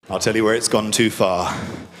I'll tell you where it's gone too far,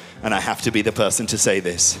 and I have to be the person to say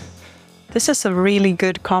this. This is a really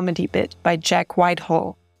good comedy bit by Jack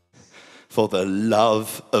Whitehall. For the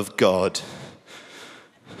love of God,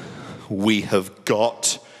 we have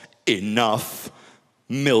got enough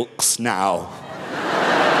milks now.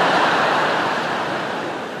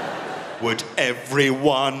 Would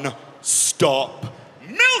everyone stop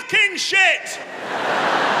milking shit?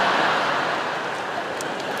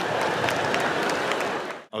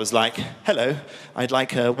 I was like, hello, I'd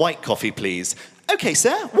like a white coffee, please. Okay,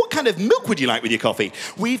 sir, what kind of milk would you like with your coffee?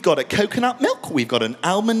 We've got a coconut milk, we've got an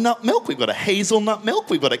almond nut milk, we've got a hazelnut milk,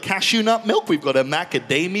 we've got a cashew nut milk, we've got a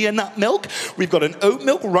macadamia nut milk, we've got an oat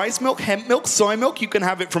milk, rice milk, hemp milk, soy milk. You can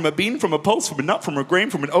have it from a bean, from a pulse, from a nut, from a grain,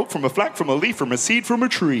 from an oat, from a flax, from a leaf, from a seed, from a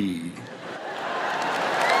tree.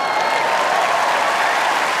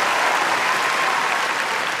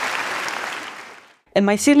 And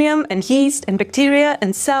mycelium and yeast and bacteria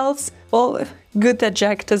and cells. Well, good that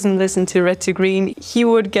Jack doesn't listen to Red to Green. He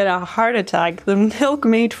would get a heart attack. The milk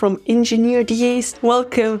made from engineered yeast.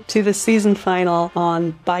 Welcome to the season final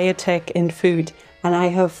on biotech and food. And I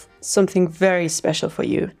have something very special for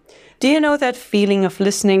you. Do you know that feeling of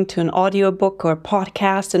listening to an audiobook or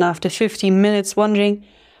podcast and after 15 minutes wondering,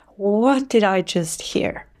 what did I just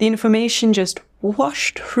hear? The information just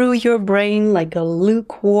washed through your brain like a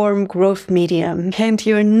lukewarm growth medium, and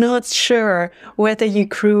you're not sure whether you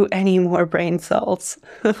grew any more brain cells.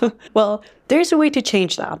 Well, there's a way to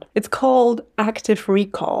change that. It's called active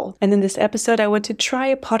recall. And in this episode, I want to try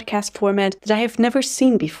a podcast format that I have never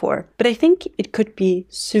seen before, but I think it could be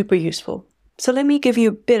super useful. So let me give you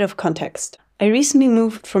a bit of context. I recently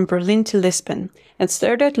moved from Berlin to Lisbon and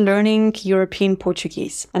started learning European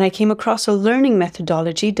Portuguese. And I came across a learning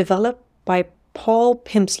methodology developed by Paul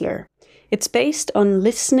Pimsleur. It's based on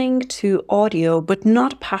listening to audio, but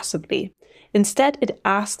not passively. Instead, it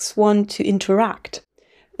asks one to interact.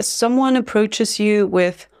 As someone approaches you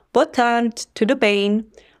with "Boa tarde, tudo bem?"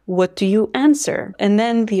 what do you answer? And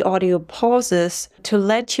then the audio pauses to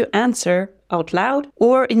let you answer out loud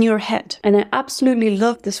or in your head. And I absolutely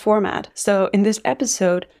love this format. So in this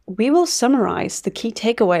episode, we will summarize the key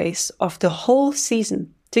takeaways of the whole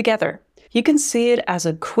season together. You can see it as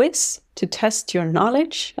a quiz to test your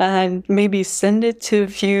knowledge and maybe send it to a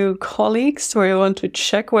few colleagues where you want to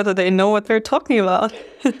check whether they know what they're talking about.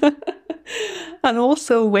 And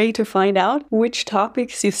also a way to find out which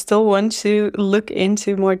topics you still want to look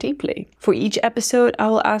into more deeply. For each episode, I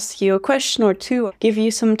will ask you a question or two, give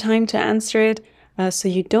you some time to answer it, so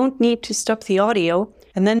you don't need to stop the audio.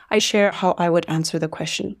 And then I share how I would answer the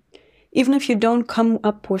question. Even if you don't come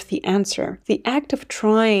up with the answer, the act of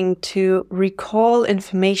trying to recall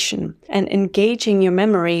information and engaging your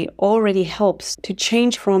memory already helps to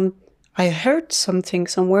change from "I heard something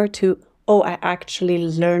somewhere" to "oh, I actually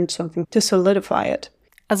learned something," to solidify it.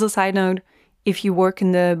 As a side note, if you work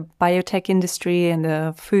in the biotech industry and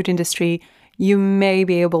the food industry, you may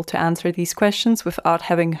be able to answer these questions without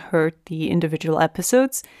having heard the individual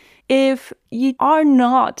episodes. If you are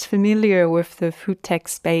not familiar with the food tech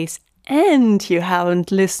space and you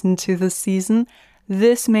haven't listened to the season,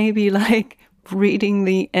 this may be like reading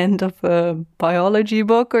the end of a biology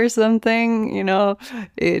book or something. You know,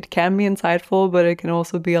 it can be insightful, but it can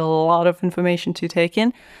also be a lot of information to take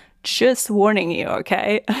in. Just warning you,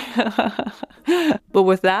 okay? But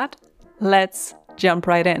with that, let's jump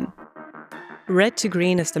right in. Red to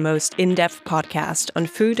Green is the most in-depth podcast on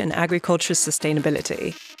food and agriculture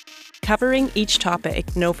sustainability. Covering each topic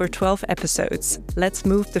in over 12 episodes, let's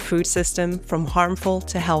move the food system from harmful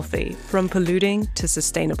to healthy, from polluting to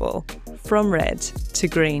sustainable, from red to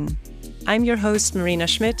green. I'm your host, Marina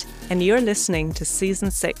Schmidt, and you're listening to Season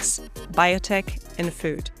 6, Biotech and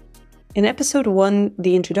Food. In Episode 1,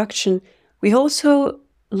 the introduction, we also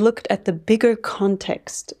looked at the bigger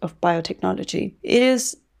context of biotechnology. It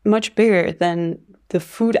is much bigger than the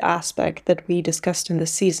food aspect that we discussed in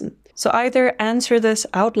this season. So either answer this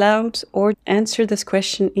out loud or answer this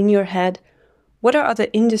question in your head. What are other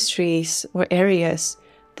industries or areas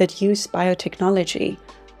that use biotechnology?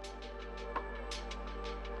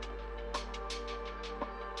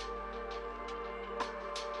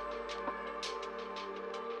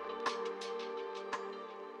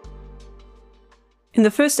 In the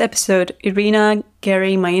first episode, Irina,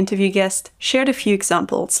 Gary, my interview guest, shared a few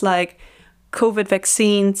examples like COVID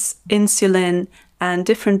vaccines, insulin, and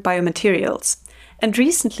different biomaterials. And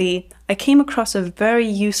recently, I came across a very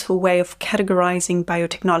useful way of categorizing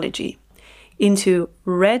biotechnology into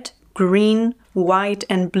red, green, white,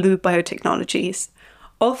 and blue biotechnologies.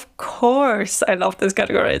 Of course, I love this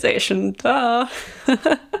categorization. Duh.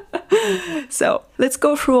 So let's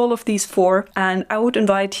go through all of these 4, and I would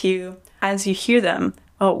invite you, as you hear them,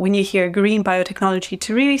 when you hear green biotechnology,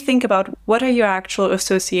 to really think about what are your actual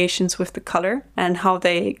associations with the color and how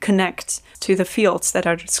they connect to the fields that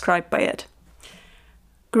are described by it.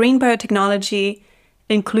 Green biotechnology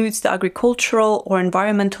includes the agricultural or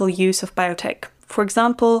environmental use of biotech. For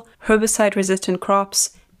example, herbicide-resistant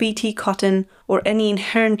crops, Bt cotton, or any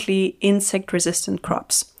inherently insect-resistant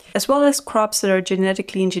crops, as well as crops that are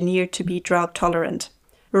genetically engineered to be drought-tolerant.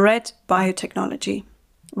 Red biotechnology.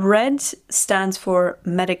 RED stands for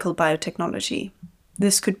medical biotechnology.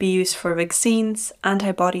 This could be used for vaccines,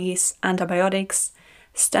 antibodies, antibiotics,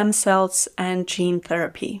 stem cells, and gene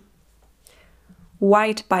therapy.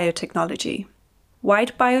 White biotechnology.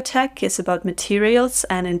 White biotech is about materials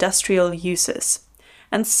and industrial uses,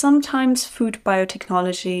 and sometimes food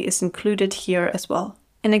biotechnology is included here as well.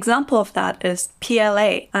 An example of that is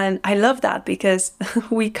PLA, and I love that because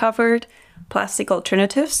we covered plastic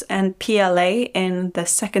alternatives and PLA in the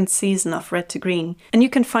 2nd season of Red to Green. And you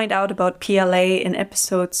can find out about PLA in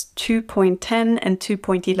episodes 2.10 and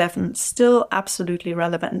 2.11, still absolutely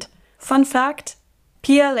relevant. Fun fact,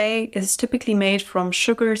 PLA is typically made from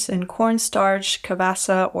sugars in cornstarch,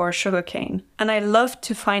 cavassa, or sugarcane. And I love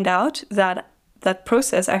to find out that that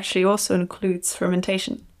process actually also includes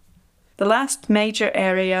fermentation. The last major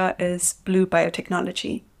area is blue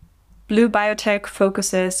biotechnology. Blue biotech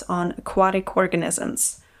focuses on aquatic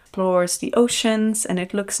organisms, explores the oceans, and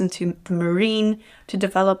it looks into the marine to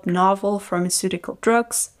develop novel pharmaceutical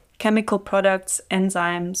drugs, chemical products,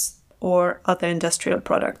 enzymes, or other industrial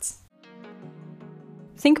products.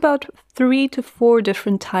 Think about 3 to 4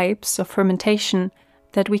 different types of fermentation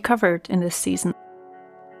that we covered in this season.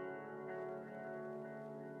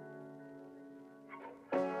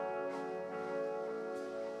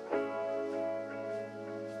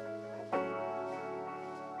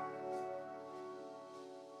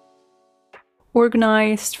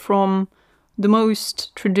 Organized from the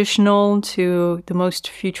most traditional to the most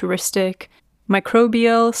futuristic,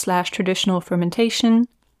 microbial/traditional fermentation,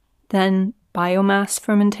 then biomass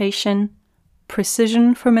fermentation,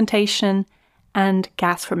 precision fermentation, and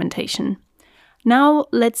gas fermentation. Now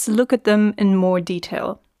let's look at them in more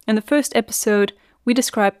detail. In the first episode, we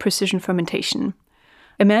described precision fermentation.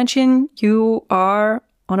 Imagine you are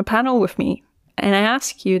on a panel with me, and I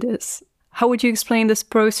ask you this. How would you explain this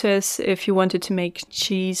process if you wanted to make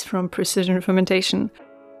cheese from precision fermentation?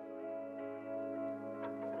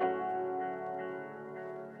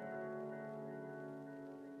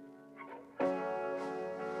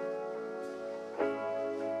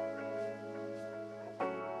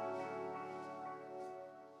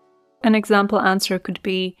 An example answer could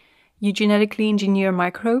be, you genetically engineer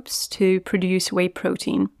microbes to produce whey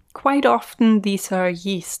protein. Quite often these are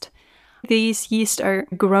yeast. These yeast are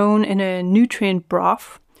grown in a nutrient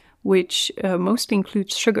broth, which mostly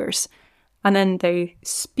includes sugars. And then they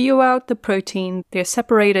spew out the protein, they're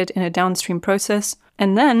separated in a downstream process,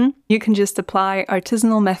 and then you can just apply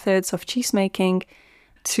artisanal methods of cheese making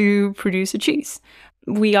to produce a cheese.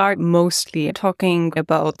 We are mostly talking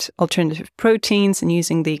about alternative proteins and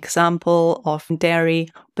using the example of dairy,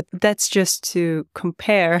 but that's just to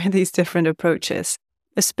compare these different approaches.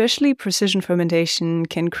 Especially precision fermentation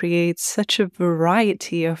can create such a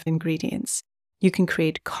variety of ingredients. You can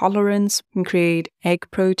create colorants, you can create egg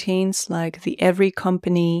proteins like the Every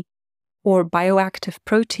Company, or bioactive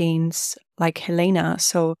proteins like Helena.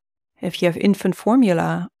 So if you have infant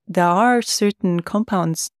formula, there are certain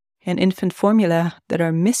compounds in infant formula that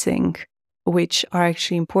are missing, which are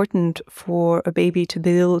actually important for a baby to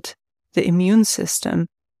build the immune system.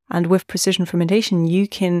 And with precision fermentation, you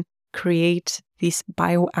can create these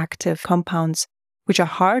bioactive compounds, which are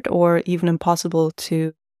hard or even impossible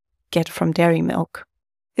to get from dairy milk.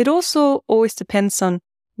 It also always depends on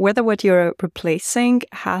whether what you're replacing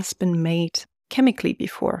has been made chemically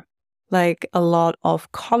before, like a lot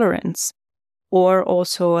of colorants or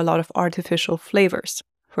also a lot of artificial flavors.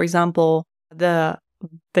 For example, the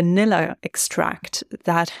vanilla extract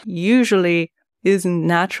that usually isn't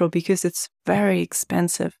natural because it's very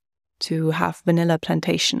expensive to have vanilla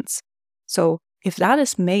plantations. So if that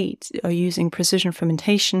is made using precision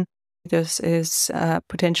fermentation, this is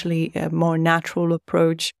potentially a more natural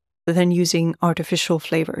approach than using artificial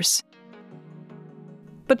flavors.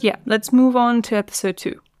 But yeah, let's move on to episode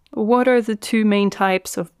 2. What are the 2 main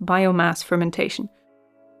types of biomass fermentation?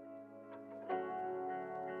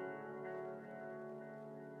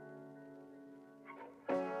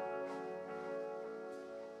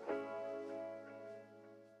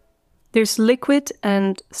 There's liquid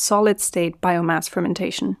and solid state biomass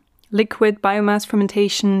fermentation. Liquid biomass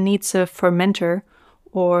fermentation needs a fermenter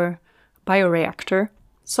or bioreactor,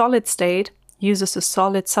 solid state uses a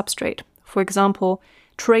solid substrate. For example,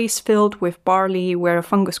 trays filled with barley where a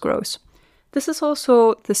fungus grows. This is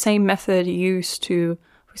also the same method used to,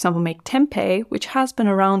 for example, make tempeh, which has been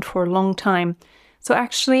around for a long time. So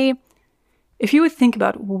actually, if you would think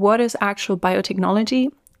about what is actual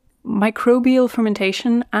biotechnology, microbial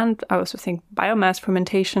fermentation and I also think biomass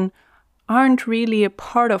fermentation aren't really a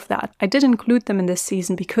part of that. I did include them in this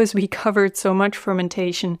season because we covered so much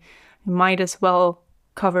fermentation. We might as well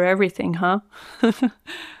cover everything, huh?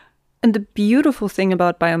 And the beautiful thing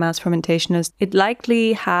about biomass fermentation is it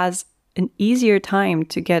likely has an easier time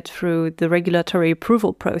to get through the regulatory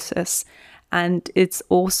approval process. And it's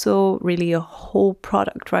also really a whole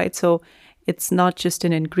product, right? So it's not just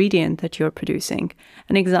an ingredient that you're producing.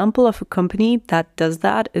 An example of a company that does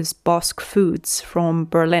that is Bosk Foods from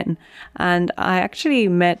Berlin. And I actually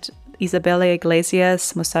met Isabella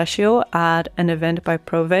Iglesias Musacchio at an event by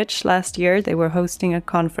Provech last year. They were hosting a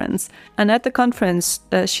conference. And at the conference,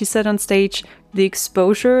 she said on stage, the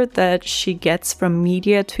exposure that she gets from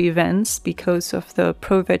media to events because of the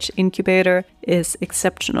Provech incubator is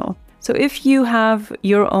exceptional. So if you have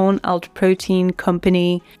your own alt protein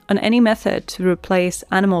company on any method to replace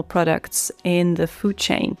animal products in the food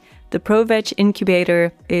chain, the Provech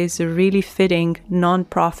incubator is a really fitting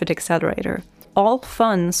non-profit accelerator. All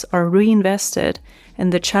funds are reinvested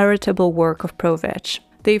in the charitable work of Provech.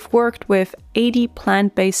 They've worked with 80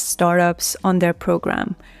 plant-based startups on their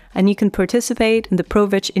program, and you can participate in the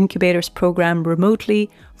Provech Incubators program remotely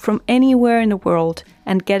from anywhere in the world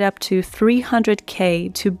and get up to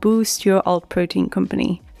 300K to boost your alt protein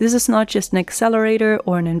company. This is not just an accelerator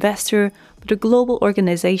or an investor, but a global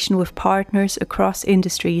organization with partners across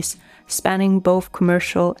industries, spanning both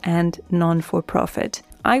commercial and non-for-profit.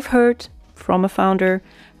 I've heard from a founder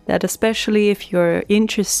that especially if you're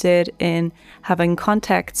interested in having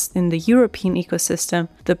contacts in the European ecosystem,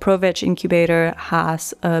 the Provech Incubator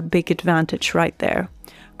has a big advantage right there.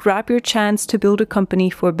 Grab your chance to build a company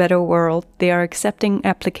for a better world. They are accepting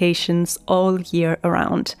applications all year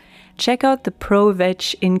around. Check out the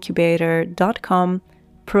provechincubator.com,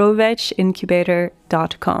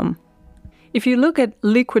 provechincubator.com. If you look at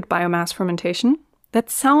liquid biomass fermentation, that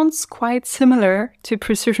sounds quite similar to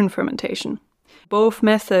precision fermentation. Both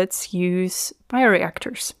methods use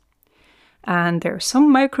bioreactors. And there are some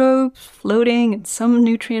microbes floating in some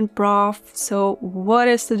nutrient broth. So what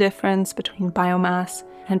is the difference between biomass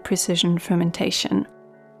and precision fermentation?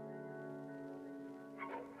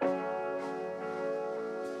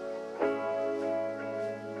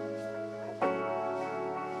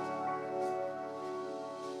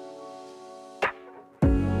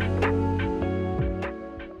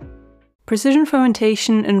 Precision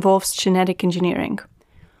fermentation involves genetic engineering,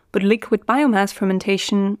 but liquid biomass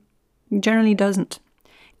fermentation generally doesn't.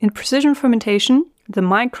 In precision fermentation, the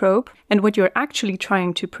microbe and what you're actually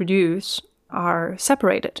trying to produce are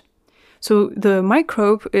separated. So the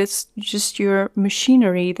microbe is just your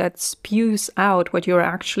machinery that spews out what you're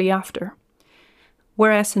actually after.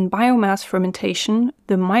 Whereas in biomass fermentation,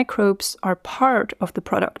 the microbes are part of the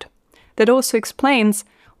product. That also explains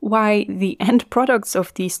why the end products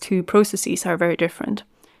of these two processes are very different.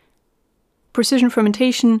 Precision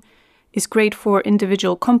fermentation is great for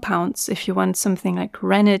individual compounds if you want something like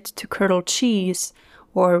rennet to curdle cheese,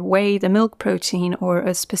 or whey the milk protein, or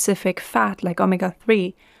a specific fat like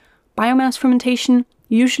omega-3. Biomass fermentation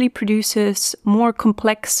usually produces more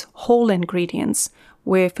complex whole ingredients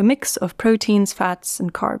with a mix of proteins, fats,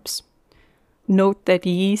 and carbs. Note that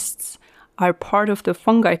yeasts are part of the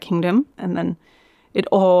fungi kingdom, and then it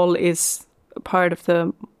all is a part of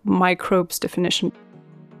the microbes definition.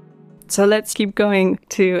 So let's keep going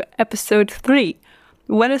to episode 3.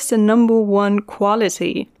 What is the number one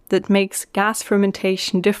quality that makes gas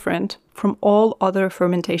fermentation different from all other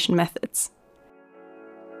fermentation methods?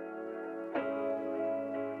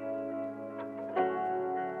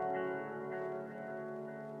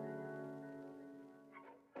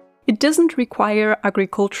 It doesn't require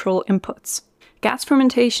agricultural inputs. Gas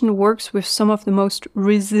fermentation works with some of the most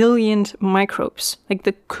resilient microbes, like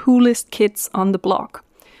the coolest kids on the block.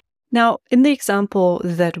 Now, in the example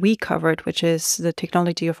that we covered, which is the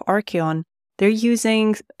technology of Archeon, they're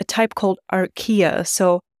using a type called Archaea.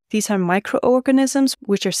 So these are microorganisms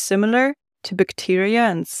which are similar to bacteria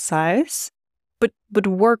in size, but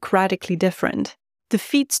work radically different. The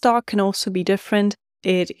feedstock can also be different.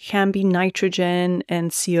 It can be nitrogen and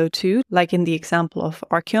CO2, like in the example of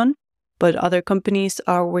Archeon. But other companies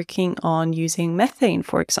are working on using methane,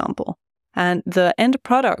 for example. And the end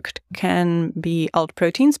product can be alt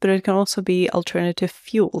proteins, but it can also be alternative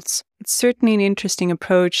fuels. It's certainly an interesting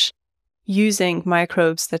approach. using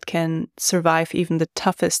microbes that can survive even the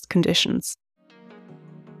toughest conditions.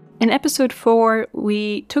 In episode 4,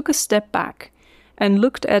 we took a step back and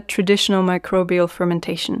looked at traditional microbial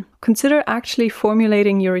fermentation. Consider actually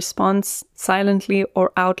formulating your response silently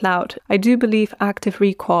or out loud. I do believe active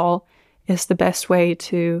recall is the best way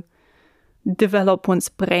to develop one's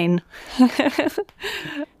brain.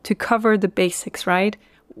 To cover the basics, right?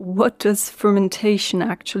 What does fermentation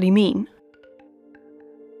actually mean?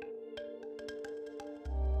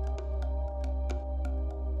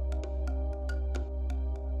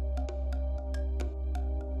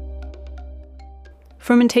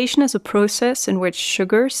 Fermentation is a process in which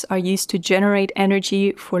sugars are used to generate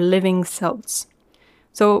energy for living cells.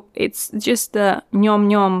 So it's just the nyom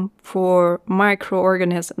nyom for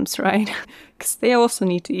microorganisms, right? Because they also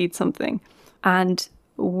need to eat something. And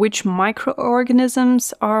which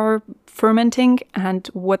microorganisms are fermenting and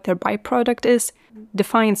what their byproduct is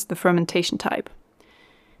defines the fermentation type.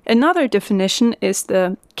 Another definition is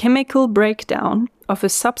the chemical breakdown of a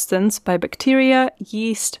substance by bacteria,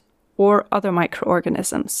 yeast, or other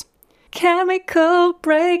microorganisms. Chemical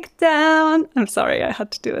breakdown. I'm sorry, I had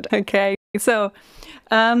to do it. Okay, so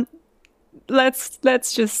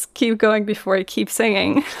let's just keep going before I keep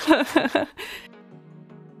singing.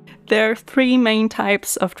 There are 3 main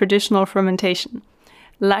types of traditional fermentation: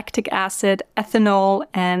 lactic acid, ethanol,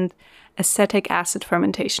 and acetic acid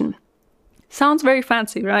fermentation. Sounds very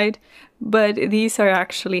fancy, right? But these are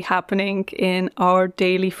actually happening in our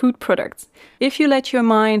daily food products. If you let your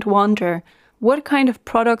mind wander, what kind of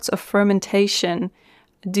products of fermentation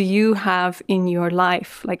do you have in your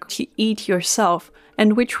life, like to eat yourself,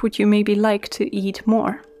 and which would you maybe like to eat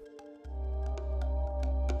more?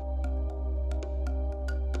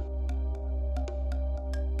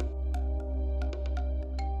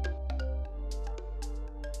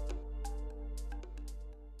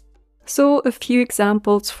 So a few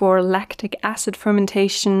examples for lactic acid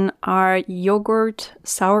fermentation are yogurt,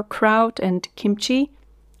 sauerkraut, and kimchi.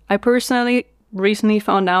 I personally recently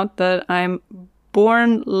found out that I'm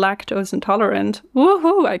born lactose intolerant.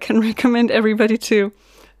 Woohoo! I can recommend everybody to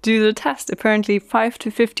do the test. Apparently 5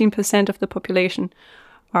 to 15% of the population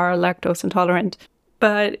are lactose intolerant.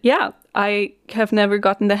 But yeah, I have never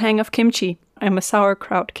gotten the hang of kimchi. I'm a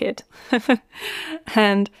sauerkraut kid.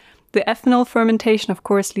 And the ethanol fermentation, of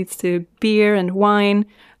course, leads to beer and wine.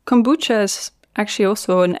 Kombucha is actually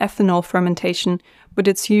also an ethanol fermentation, but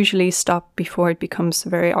it's usually stopped before it becomes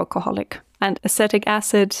very alcoholic. And acetic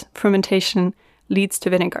acid fermentation leads to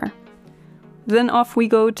vinegar. Then off we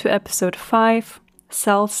go to episode 5,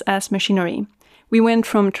 cells as machinery. We went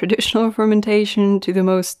from traditional fermentation to the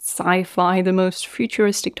most sci-fi, the most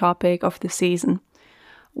futuristic topic of the season.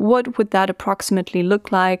 What would that approximately look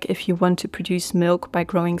like if you want to produce milk by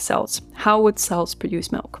growing cells? How would cells produce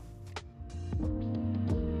milk?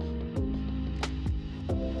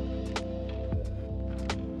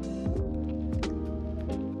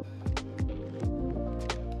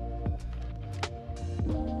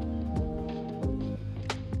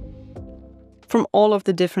 From all of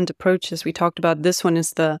the different approaches we talked about, this one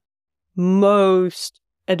is the most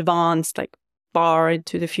advanced, like far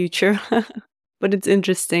into the future. But it's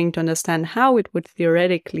interesting to understand how it would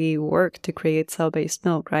theoretically work to create cell-based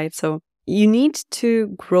milk, right? So you need to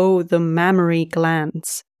grow the mammary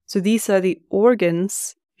glands. So these are the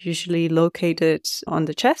organs usually located on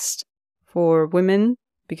the chest for women,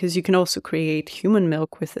 because you can also create human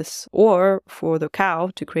milk with this, or for the cow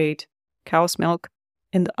to create cow's milk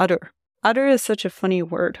in the udder. Udder is such a funny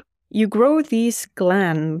word. You grow these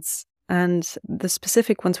glands, and the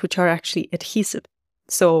specific ones which are actually adhesive.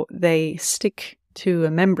 So they stick to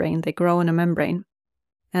a membrane, they grow in a membrane.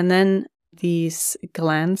 And then these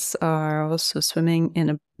glands are also swimming in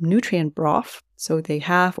a nutrient broth. So they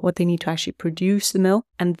have what they need to actually produce the milk.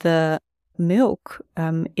 And the milk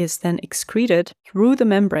is then excreted through the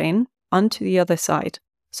membrane onto the other side.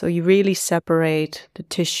 So you really separate the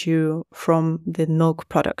tissue from the milk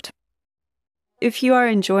product. If you are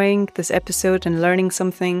enjoying this episode and learning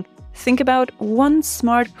something, think about one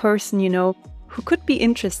smart person you know who could be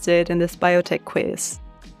interested in this biotech quiz.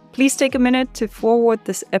 Please take a minute to forward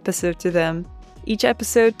this episode to them. Each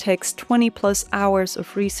episode takes 20+ hours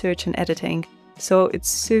of research and editing, so it's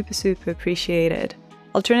super appreciated.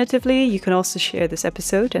 Alternatively, you can also share this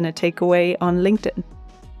episode and a takeaway on LinkedIn.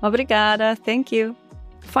 Obrigada, thank you.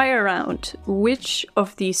 Fire round. Which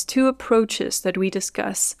of these 2 approaches that we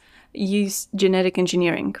discuss use genetic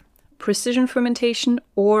engineering? Precision fermentation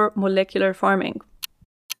or molecular farming?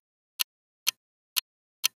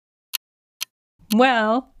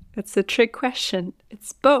 Well, it's a trick question.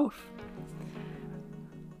 It's both.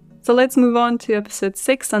 So let's move on to episode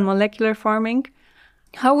 6 on molecular farming.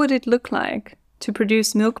 How would it look like to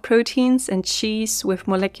produce milk proteins and cheese with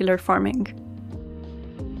molecular farming?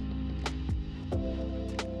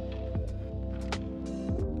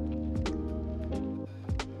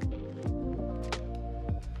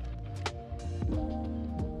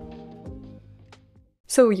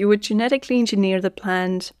 So you would genetically engineer the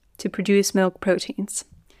plant to produce milk proteins,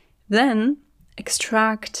 then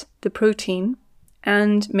extract the protein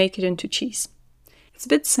and make it into cheese. It's a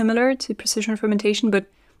bit similar to precision fermentation, but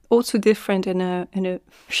also different in a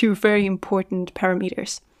few very important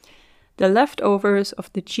parameters. The leftovers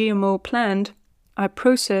of the GMO plant are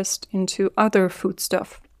processed into other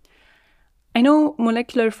foodstuff. I know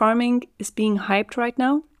molecular farming is being hyped right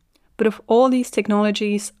now, but of all these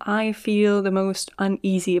technologies, I feel the most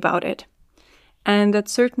uneasy about it. And that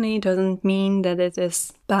certainly doesn't mean that it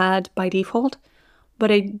is bad by default,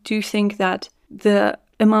 but I do think that the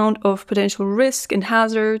amount of potential risk and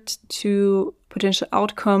hazard to potential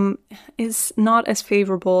outcome is not as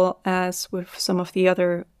favorable as with some of the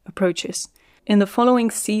other approaches. In the following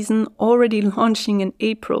season, already launching in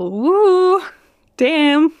April, woo!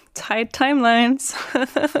 Damn, tight timelines.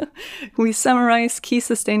 We summarize key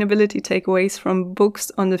sustainability takeaways from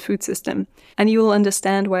books on the food system, and you will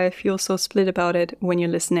understand why I feel so split about it when you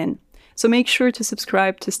listen in. So make sure to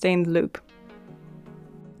subscribe to stay in the loop.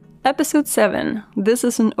 Episode 7. This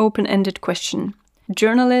is an open-ended question.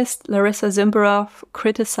 Journalist Larissa Zimberov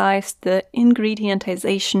criticized the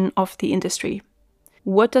ingredientization of the industry.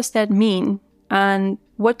 What does that mean, and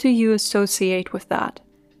what do you associate with that?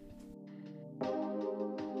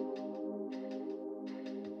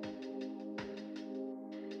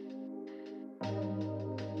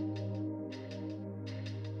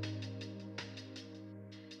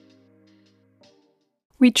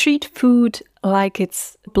 We treat food like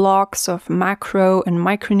it's blocks of macro and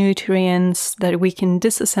micronutrients that we can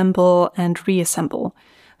disassemble and reassemble.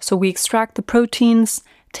 So we extract the proteins,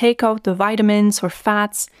 take out the vitamins or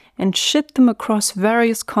fats, and ship them across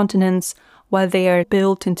various continents while they are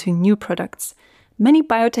built into new products. Many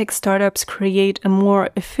biotech startups create a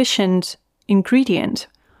more efficient ingredient,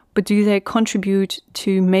 but do they contribute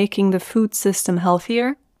to making the food system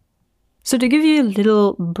healthier? So to give you a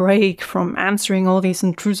little break from answering all these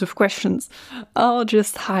intrusive questions, I'll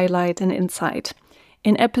just highlight an insight.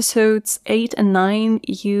 In episodes 8 and 9,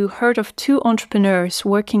 you heard of 2 entrepreneurs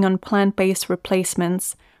working on plant-based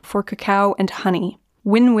replacements for cacao and honey.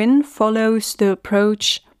 Win-Win follows the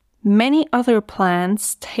approach many other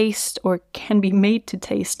plants taste or can be made to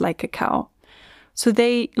taste like cacao. So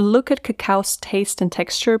they look at cacao's taste and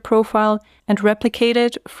texture profile and replicate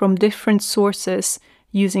it from different sources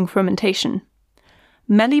using fermentation.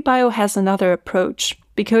 Melibio has another approach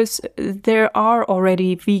because there are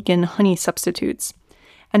already vegan honey substitutes.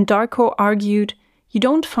 And Darko argued you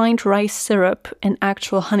don't find rice syrup in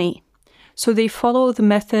actual honey. So they follow the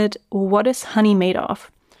method, what is honey made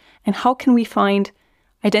of? And how can we find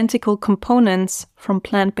identical components from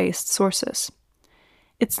plant-based sources?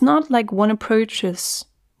 It's not like one approach is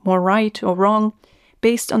more right or wrong.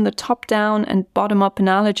 Based on the top-down and bottom-up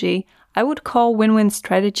analogy, I would call Win-Win's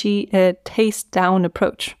strategy a taste-down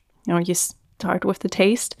approach. You start with the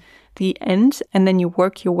taste, the end, and then you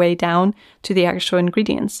work your way down to the actual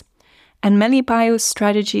ingredients. And Melibio's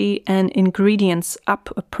strategy an ingredients-up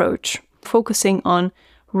approach, focusing on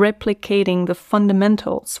replicating the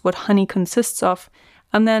fundamentals, what honey consists of,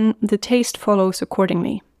 and then the taste follows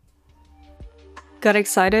accordingly. Got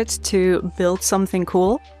excited to build something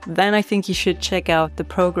cool? Then I think you should check out the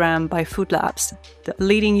program by Food Labs, the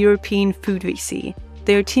leading European food VC.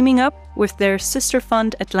 They are teaming up with their sister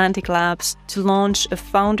fund Atlantic Labs to launch a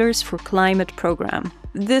Founders for Climate program.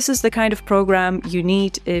 This is the kind of program you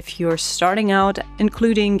need if you're starting out,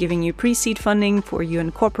 including giving you pre-seed funding for your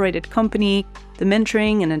incorporated company, the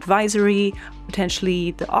mentoring and advisory,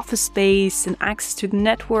 potentially the office space and access to the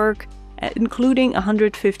network, including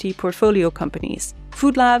 150 portfolio companies.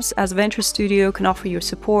 Food Labs, as a venture studio, can offer you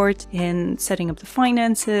support in setting up the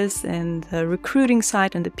finances and the recruiting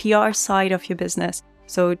side and the PR side of your business.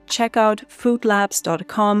 So check out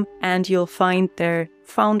foodlabs.com and you'll find their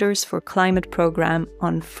Founders for Climate program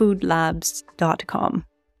on foodlabs.com.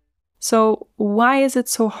 So why is it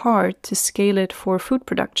so hard to scale it for food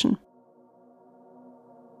production?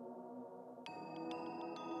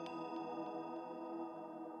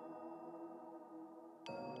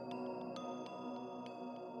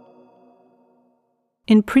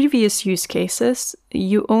 In previous use cases,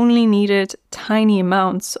 you only needed tiny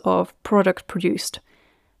amounts of product produced.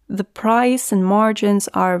 The price and margins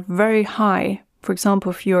are very high. For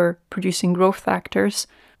example, if you're producing growth factors,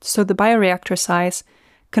 so the bioreactor size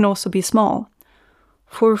can also be small.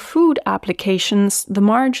 For food applications, the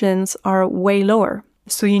margins are way lower,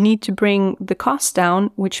 so you need to bring the cost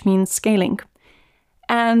down, which means scaling.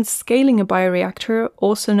 And scaling a bioreactor,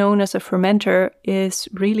 also known as a fermenter, is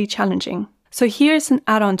really challenging. So here's an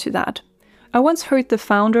add-on to that. I once heard the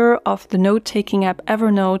founder of the note-taking app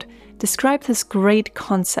Evernote describe this great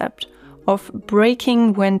concept of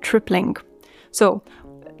breaking when tripling. So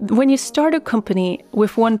when you start a company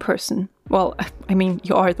with one person, well, I mean,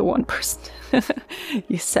 you are the one person.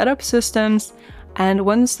 You set up systems, and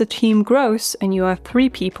once the team grows and you have 3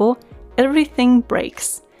 people, everything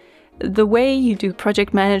breaks. The way you do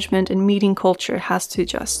project management and meeting culture has to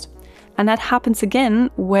adjust. And that happens again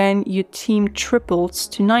when your team triples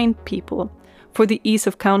to 9 people. For the ease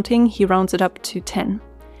of counting, he rounds it up to 10.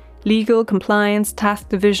 Legal, compliance, task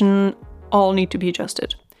division all need to be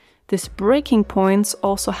adjusted. These breaking points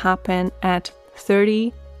also happen at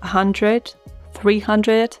 30, 100,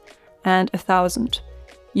 300, and 1,000.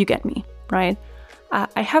 You get me, right?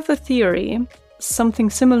 I have a theory. Something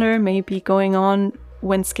similar may be going on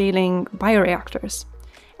when scaling bioreactors.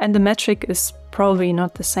 And the metric is probably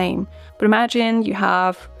not the same. But imagine you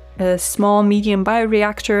have a small, medium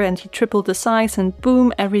bioreactor and you triple the size and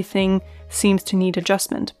boom, everything seems to need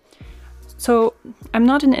adjustment. So I'm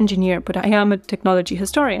not an engineer, but I am a technology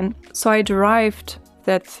historian. So I derived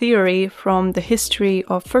that theory from the history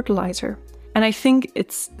of fertilizer. And I think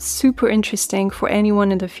it's super interesting for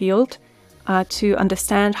anyone in the field to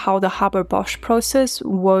understand how the Haber-Bosch process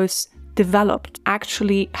was developed,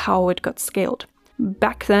 actually how it got scaled.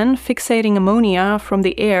 Back then, fixating ammonia from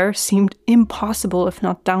the air seemed impossible, if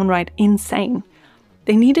not downright insane.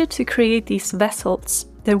 They needed to create these vessels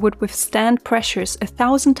that would withstand pressures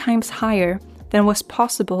 1,000 times higher than was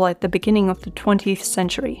possible at the beginning of the 20th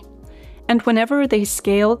century. And whenever they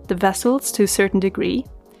scaled the vessels to a certain degree,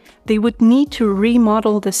 they would need to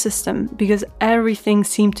remodel the system because everything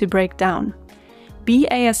seemed to break down.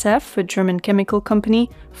 BASF, a German chemical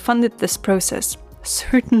company, funded this process,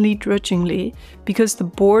 certainly grudgingly, because the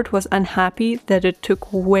board was unhappy that it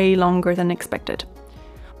took way longer than expected.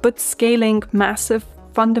 But scaling massive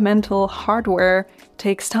fundamental hardware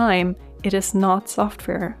takes time. It is not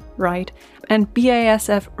software, right? And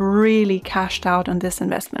BASF really cashed out on this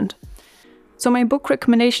investment. So my book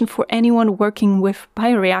recommendation for anyone working with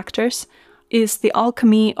bioreactors is The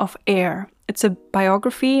Alchemy of Air. It's a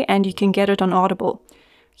biography and you can get it on Audible.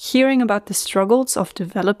 Hearing about the struggles of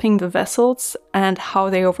developing the vessels and how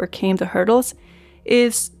they overcame the hurdles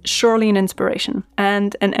is surely an inspiration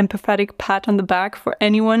and an empathetic pat on the back for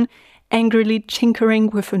anyone angrily tinkering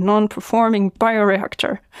with a non-performing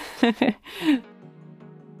bioreactor.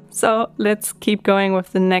 So let's keep going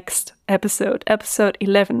with the next episode, episode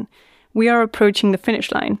 11. We are approaching the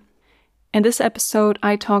finish line. In this episode,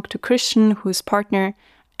 I talked to Christian, who is partner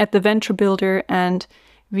at the venture builder and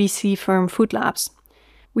VC firm Food Labs.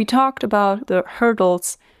 We talked about the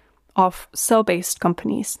hurdles of cell-based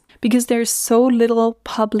companies. Because there's so little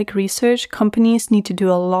public research, companies need to do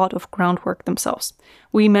a lot of groundwork themselves.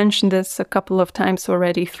 We mentioned this a couple of times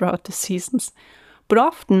already throughout the seasons. But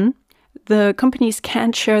often, the companies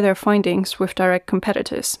can't share their findings with direct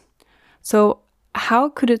competitors. So how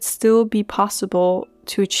could it still be possible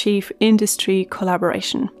to achieve industry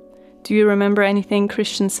collaboration? Do you remember anything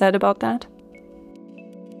Christian said about that?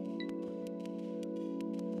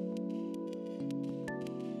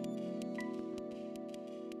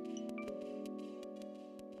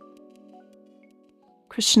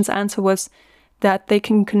 Christian's answer was that they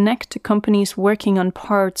can connect to companies working on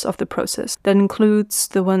parts of the process. That includes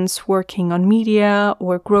the ones working on media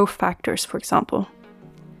or growth factors, for example.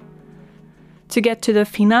 To get to the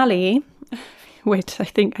finale,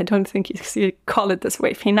 I don't think you call it this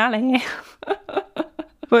way, finale.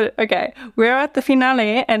 But okay, we're at the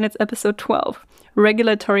finale and it's episode 12,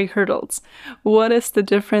 regulatory hurdles. What is the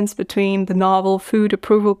difference between the novel food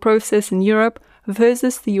approval process in Europe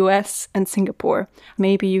versus the US and Singapore?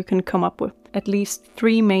 Maybe you can come up with at least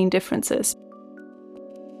 3 main differences.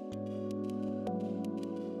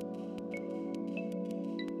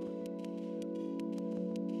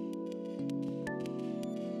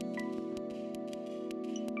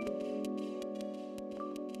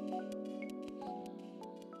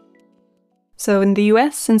 So in the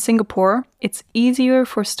US and Singapore, it's easier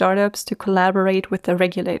for startups to collaborate with the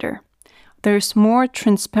regulator. There's more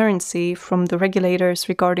transparency from the regulators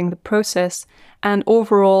regarding the process, and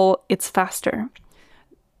overall, it's faster.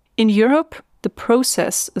 In Europe, the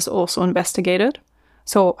process is also investigated,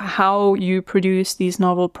 so how you produce these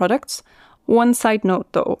novel products. One side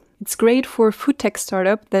note though, it's great for a food tech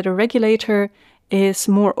startup that a regulator is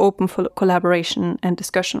more open for collaboration and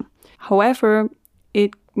discussion. However,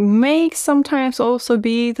 it may sometimes also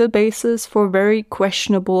be the basis for very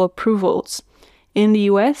questionable approvals. In the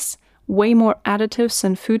US, way more additives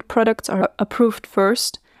in food products are approved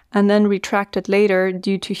first and then retracted later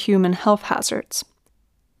due to human health hazards.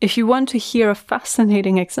 If you want to hear a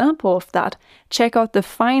fascinating example of that, check out the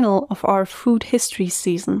final of our food history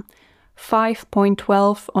season,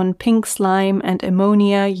 5.12 on pink slime and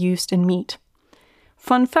ammonia used in meat.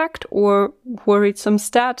 Fun fact or worrisome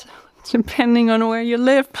stat, depending on where you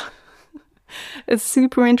live. A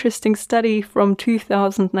super interesting study from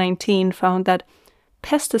 2019 found that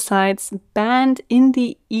pesticides banned in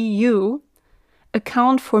the EU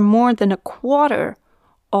account for more than a quarter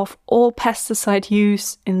of all pesticide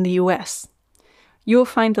use in the US. You'll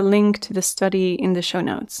find a link to the study in the show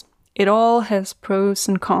notes. It all has pros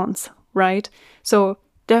and cons, right? So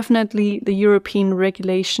definitely the European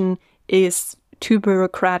regulation is too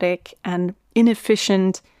bureaucratic and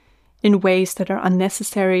inefficient in ways that are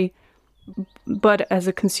unnecessary. But as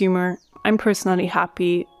a consumer, I'm personally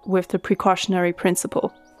happy with the precautionary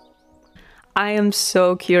principle. I am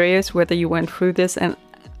so curious whether you went through this and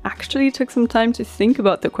actually took some time to think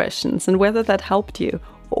about the questions and whether that helped you,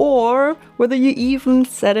 or whether you even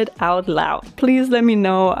said it out loud. Please let me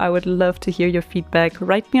know. I would love to hear your feedback.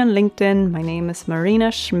 Write me on LinkedIn. My name is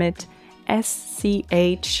Marina Schmidt, SCHMIDT.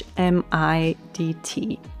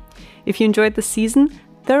 If you enjoyed the season,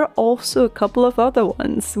 there are also a couple of other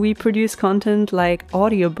ones. We produce content like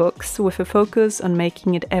audiobooks with a focus on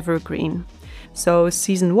making it evergreen. So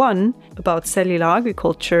season 1 about cellular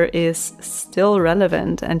agriculture is still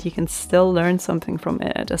relevant and you can still learn something from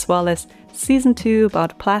it, as well as season 2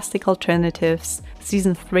 about plastic alternatives,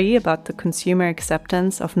 season 3 about the consumer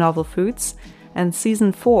acceptance of novel foods, and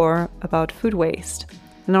season 4 about food waste.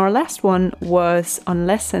 And our last one was on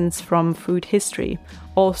lessons from food history,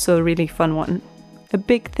 also a really fun one. A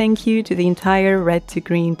big thank you to the entire Red to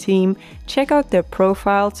Green team. Check out their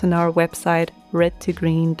profiles on our website,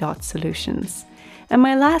 redtogreen.solutions. And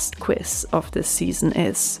my last quiz of this season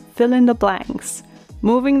is fill in the blanks.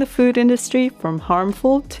 Moving the food industry from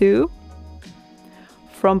harmful to,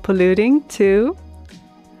 from polluting to,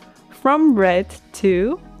 from red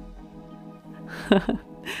to.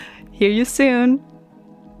 Hear you soon.